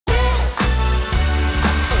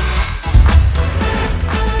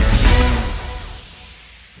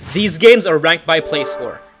These games are ranked by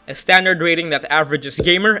PS4, a standard rating that averages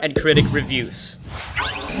gamer and critic reviews.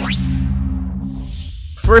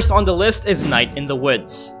 First on the list is Night in the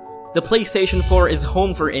Woods. The PlayStation 4 is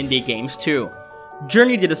home for indie games too.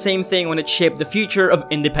 Journey did the same thing when it shaped the future of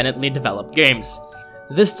independently developed games.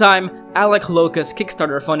 This time, Alec Loca's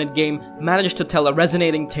Kickstarter-funded game managed to tell a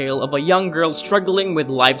resonating tale of a young girl struggling with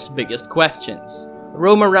life's biggest questions.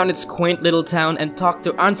 Roam around its quaint little town and talk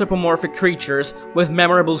to anthropomorphic creatures with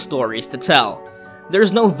memorable stories to tell.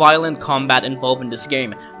 There's no violent combat involved in this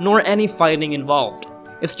game, nor any fighting involved.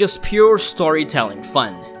 It's just pure storytelling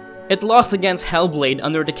fun. It lost against Hellblade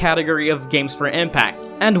under the category of Games for Impact,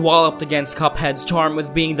 and walloped against Cuphead's charm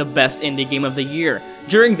with being the best indie game of the year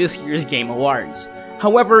during this year's Game Awards.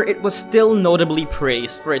 However, it was still notably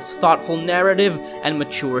praised for its thoughtful narrative and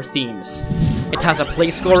mature themes. It has a play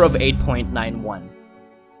score of 8.91.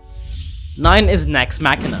 9 is Nex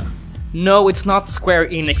Machina. No, it's not Square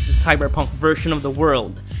Enix's cyberpunk version of the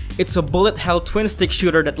world. It's a bullet-hell twin-stick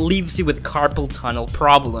shooter that leaves you with carpal tunnel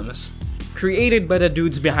problems. Created by the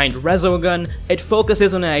dudes behind Resogun, it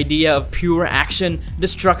focuses on the idea of pure action,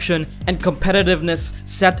 destruction, and competitiveness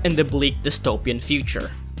set in the bleak dystopian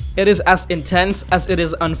future. It is as intense as it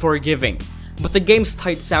is unforgiving, but the game's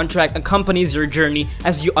tight soundtrack accompanies your journey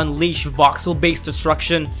as you unleash voxel-based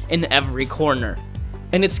destruction in every corner.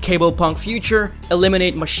 In its cable-punk future,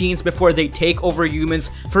 eliminate machines before they take over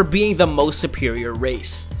humans for being the most superior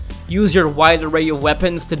race. Use your wide array of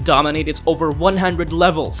weapons to dominate its over 100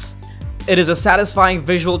 levels. It is a satisfying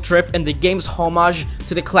visual trip, and the game's homage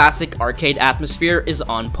to the classic arcade atmosphere is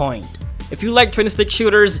on point. If you like twin-stick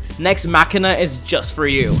shooters, Nex Machina is just for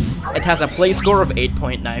you. It has a play score of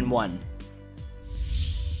 8.91.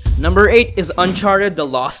 Number 8 is Uncharted: The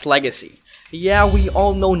Lost Legacy. Yeah, we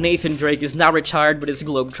all know Nathan Drake is now retired with his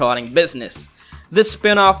globetrotting business. This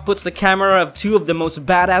spin-off puts the camera of two of the most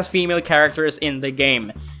badass female characters in the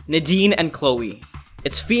game, Nadine and Chloe.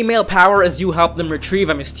 It's female power as you help them retrieve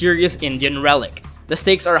a mysterious Indian relic. The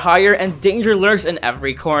stakes are higher and danger lurks in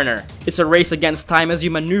every corner. It's a race against time as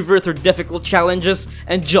you maneuver through difficult challenges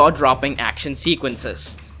and jaw-dropping action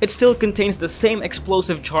sequences. It still contains the same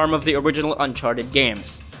explosive charm of the original Uncharted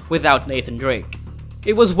games, without Nathan Drake.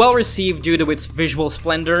 It was well received due to its visual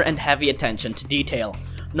splendor and heavy attention to detail.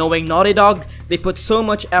 Knowing Naughty Dog, they put so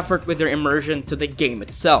much effort with their immersion to the game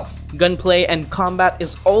itself. Gunplay and combat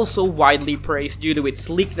is also widely praised due to its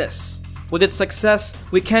sleekness. With its success,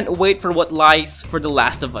 we can't wait for what lies for The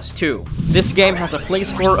Last of Us 2. This game has a play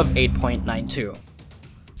score of 8.92.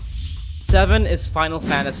 7 is Final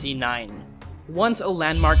Fantasy IX. Once a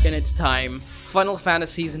landmark in its time, Final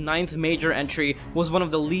Fantasy's 9th major entry was one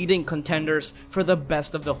of the leading contenders for the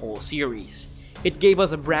best of the whole series. It gave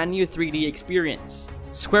us a brand new 3D experience.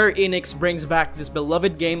 Square Enix brings back this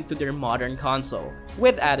beloved game to their modern console,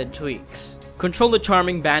 with added tweaks. Control the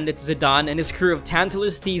charming bandit Zidane and his crew of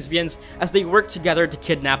Tantalus thespians as they work together to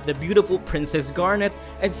kidnap the beautiful Princess Garnet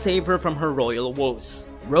and save her from her royal woes.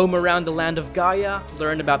 Roam around the land of Gaia,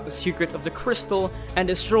 learn about the secret of the crystal, and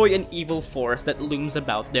destroy an evil force that looms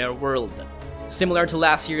about their world. Similar to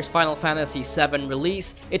last year's Final Fantasy VII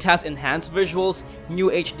release, it has enhanced visuals, new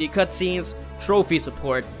HD cutscenes, trophy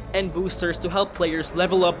support, and boosters to help players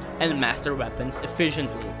level up and master weapons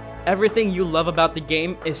efficiently. Everything you love about the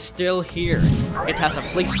game is still here. It has a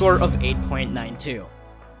play score of 8.92.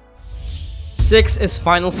 6 is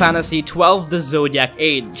Final Fantasy XII: The Zodiac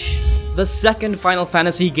Age, the second Final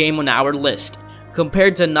Fantasy game on our list.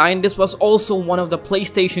 Compared to 9, this was also one of the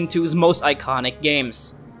PlayStation 2's most iconic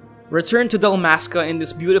games. Return to Dalmasca in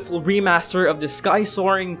this beautiful remaster of the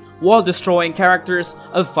sky-soaring, wall-destroying characters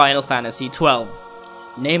of Final Fantasy XII.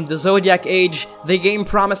 Named the Zodiac Age, the game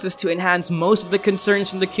promises to enhance most of the concerns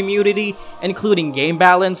from the community, including game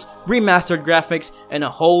balance, remastered graphics, and a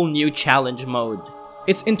whole new challenge mode.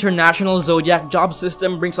 Its international Zodiac job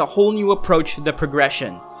system brings a whole new approach to the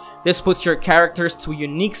progression. This puts your characters to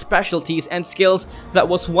unique specialties and skills that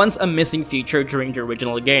was once a missing feature during the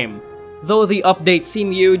original game. Though the updates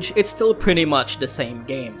seem huge, it's still pretty much the same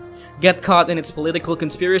game. Get caught in its political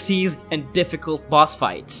conspiracies and difficult boss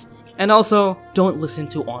fights. And also, don't listen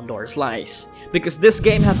to Ondor's lies, because this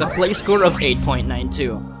game has a play score of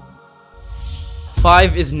 8.92.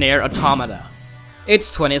 5 is Nier Automata.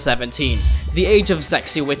 It's 2017. The age of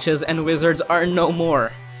sexy witches and wizards are no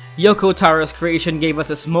more. Yoko Taro's creation gave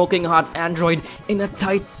us a smoking hot android in a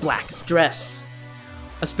tight black dress.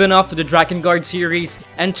 A spin-off to the Drakengard series,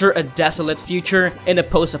 enter a desolate future in a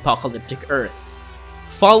post-apocalyptic Earth.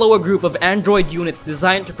 Follow a group of android units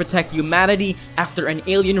designed to protect humanity after an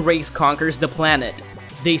alien race conquers the planet.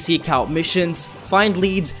 They seek out missions, find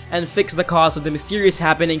leads, and fix the cause of the mysterious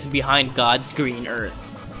happenings behind God's green Earth.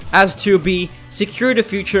 As 2B, secure the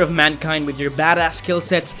future of mankind with your badass skill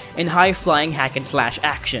sets and high-flying hack-and-slash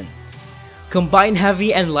action. Combine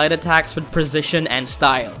heavy and light attacks with precision and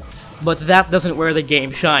style, but that doesn't where the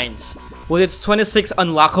game shines. With its 26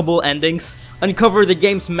 unlockable endings, uncover the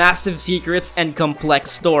game's massive secrets and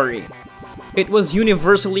complex story. It was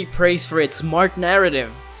universally praised for its smart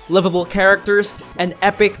narrative, lovable characters, and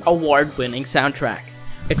epic award-winning soundtrack.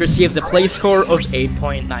 It receives a play score of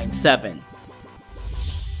 8.97.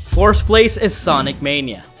 Fourth place is Sonic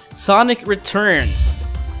Mania. Sonic Returns.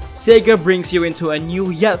 Sega brings you into a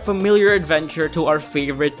new yet familiar adventure to our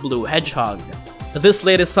favorite Blue Hedgehog. This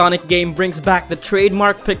latest Sonic game brings back the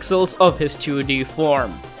trademark pixels of his 2D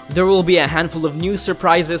form. There will be a handful of new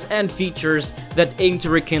surprises and features that aim to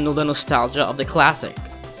rekindle the nostalgia of the classic.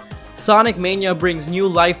 Sonic Mania brings new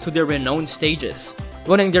life to their renowned stages,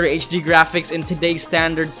 running their HD graphics in today's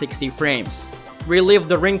standard 60 frames. Relive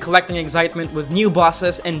the ring collecting excitement with new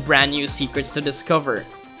bosses and brand new secrets to discover.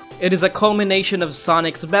 It is a culmination of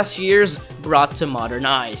Sonic's best years brought to modern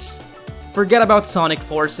eyes. Forget about Sonic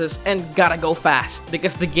Forces and gotta go fast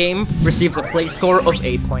because the game receives a play score of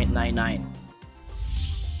 8.99.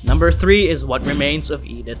 Number 3 is What Remains of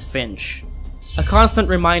Edith Finch. A constant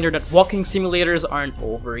reminder that walking simulators aren't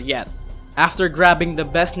over yet. After grabbing the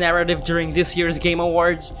best narrative during this year's Game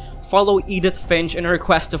Awards, follow Edith Finch in her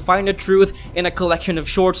quest to find the truth in a collection of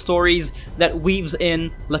short stories that weaves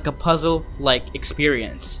in like a puzzle-like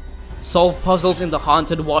experience. Solve puzzles in the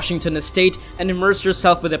haunted Washington estate and immerse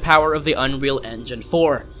yourself with the power of the Unreal Engine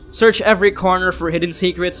 4. Search every corner for hidden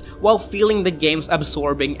secrets while feeling the game's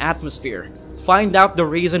absorbing atmosphere. Find out the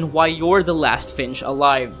reason why you're the last Finch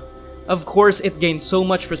alive. Of course, it gained so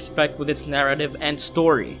much respect with its narrative and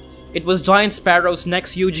story. It was Giant Sparrow's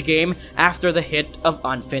next huge game after the hit of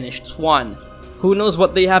Unfinished Swan. Who knows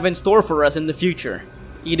what they have in store for us in the future?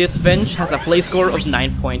 Edith Finch has a play score of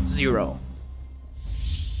 9.0.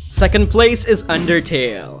 Second place is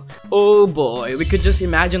Undertale. Oh boy, we could just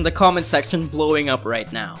imagine the comment section blowing up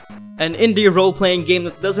right now. An indie role-playing game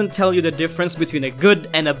that doesn't tell you the difference between a good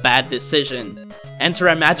and a bad decision. Enter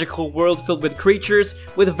a magical world filled with creatures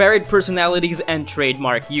with varied personalities and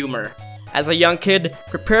trademark humor. As a young kid,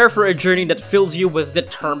 prepare for a journey that fills you with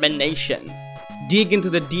determination. Dig into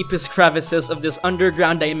the deepest crevices of this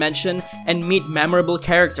underground dimension and meet memorable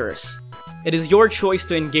characters. It is your choice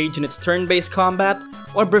to engage in its turn-based combat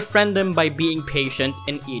or befriend them by being patient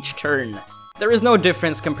in each turn. There is no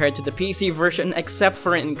difference compared to the PC version except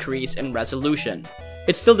for an increase in resolution.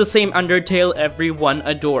 It's still the same Undertale everyone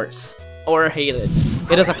adores, or hated.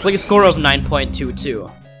 It has a play score of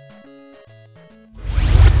 9.22.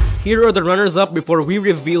 Here are the runners-up before we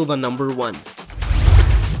reveal the number 1.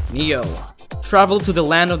 Nioh. Travel to the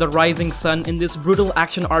land of the rising sun in this brutal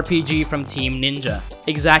action RPG from Team Ninja.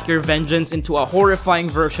 Exact your vengeance into a horrifying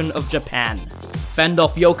version of Japan. Fend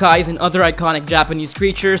off yokais and other iconic Japanese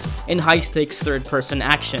creatures in high-stakes third-person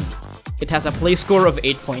action. It has a play score of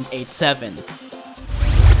 8.87.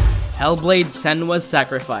 Hellblade: Senua's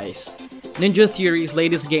Sacrifice. Ninja Theory's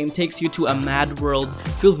latest game takes you to a mad world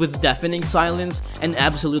filled with deafening silence and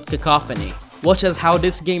absolute cacophony. Watch as how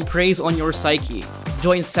this game preys on your psyche.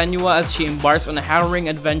 Join Senua as she embarks on a harrowing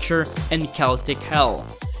adventure in Celtic hell.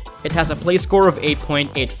 It has a play score of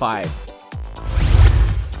 8.85.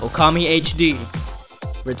 Okami HD.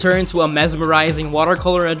 Return to a mesmerizing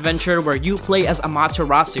watercolor adventure where you play as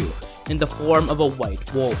Amaterasu in the form of a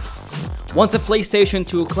white wolf. Once a PlayStation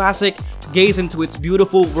 2 classic, gaze into its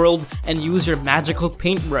beautiful world and use your magical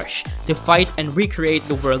paintbrush to fight and recreate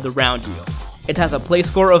the world around you. It has a play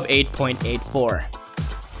score of 8.84.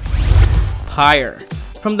 Pyre.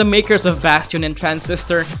 From the makers of Bastion and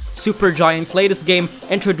Transistor, Supergiant's latest game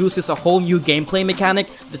introduces a whole new gameplay mechanic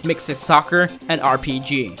that mixes soccer and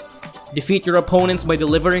RPG. Defeat your opponents by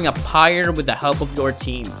delivering a pyre with the help of your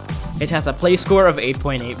team. It has a play score of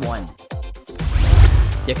 8.81.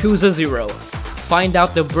 Yakuza 0. Find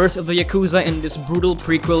out the birth of the Yakuza in this brutal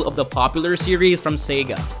prequel of the popular series from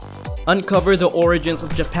Sega. Uncover the origins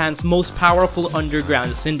of Japan's most powerful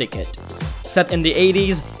underground syndicate. Set in the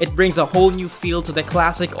 80s, it brings a whole new feel to the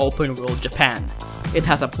classic open-world Japan. It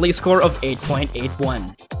has a play score of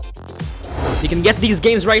 8.81. You can get these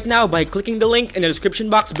games right now by clicking the link in the description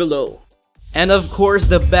box below. And of course,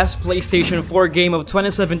 the best PlayStation 4 game of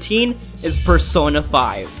 2017 is Persona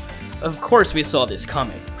 5. Of course we saw this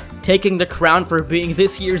coming. Taking the crown for being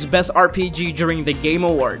this year's best RPG during the Game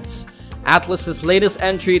Awards, Atlus's latest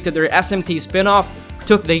entry to their SMT spin-off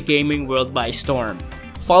took the gaming world by storm.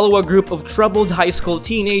 Follow a group of troubled high school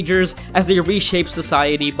teenagers as they reshape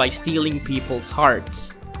society by stealing people's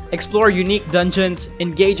hearts. explore unique dungeons,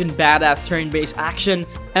 engage in badass turn-based action,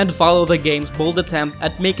 and follow the game's bold attempt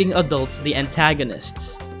at making adults the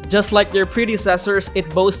antagonists. Just like their predecessors, it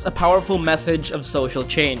boasts a powerful message of social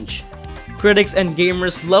change. Critics and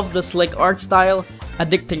gamers love the slick art style,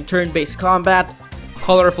 addicting turn-based combat,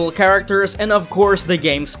 colorful characters, and of course the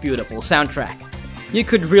game's beautiful soundtrack. You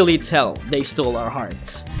could really tell they stole our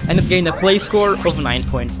hearts, and it gained a play score of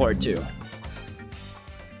 9.42.